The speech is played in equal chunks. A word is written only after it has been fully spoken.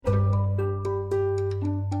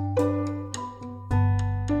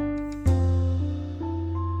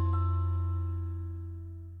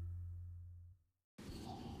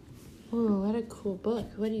book.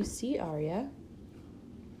 What do you see, Aria?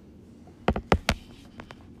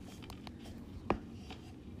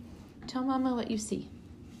 Tell Mama what you see.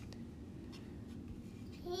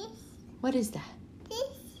 This. What is that?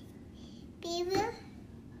 This. Beaver.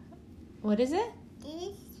 What is it?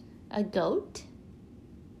 This. A goat?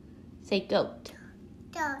 Say goat.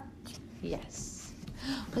 Dot. Yes.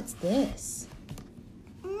 What's this?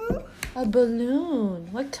 Mm. A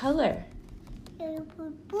balloon. What color?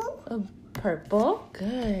 Purple. A purple.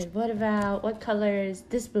 Good. What color is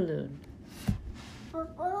this balloon?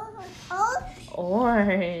 Purple. Oh.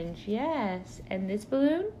 Orange. Yes. And this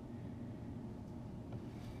balloon?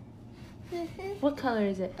 What color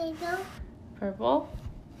is it? Yellow. Purple.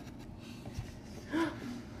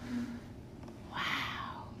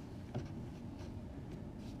 Wow.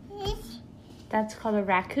 This. That's called a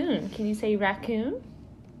raccoon. Can you say raccoon?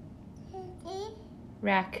 This.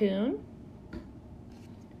 Raccoon.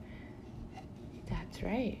 That's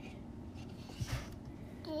right.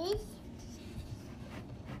 This.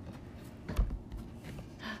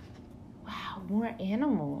 Wow, more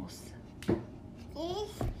animals. This.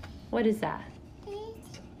 What is that?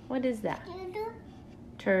 This. What is that? Yellow.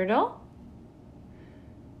 Turtle?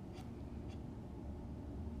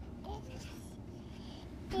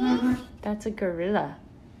 This. That's a gorilla.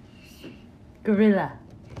 Gorilla.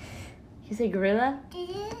 You say gorilla?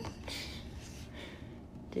 This.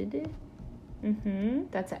 Did it? Mm-hmm.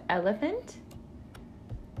 That's an elephant?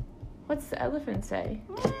 What's the elephant say?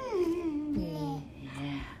 Mm.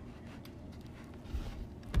 Yeah.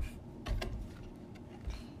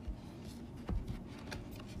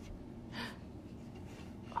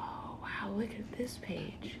 Oh, wow, look at this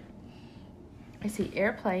page. I see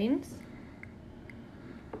airplanes.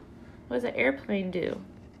 What does an airplane do?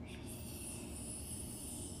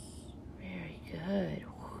 Very good.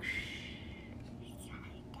 Whoosh.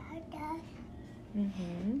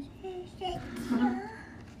 Mm-hmm.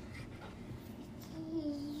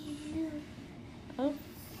 Oh,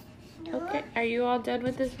 okay. Are you all done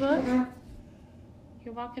with this book?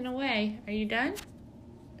 You're walking away. Are you done?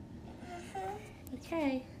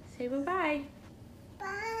 Okay. Say bye-bye.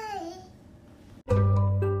 Bye.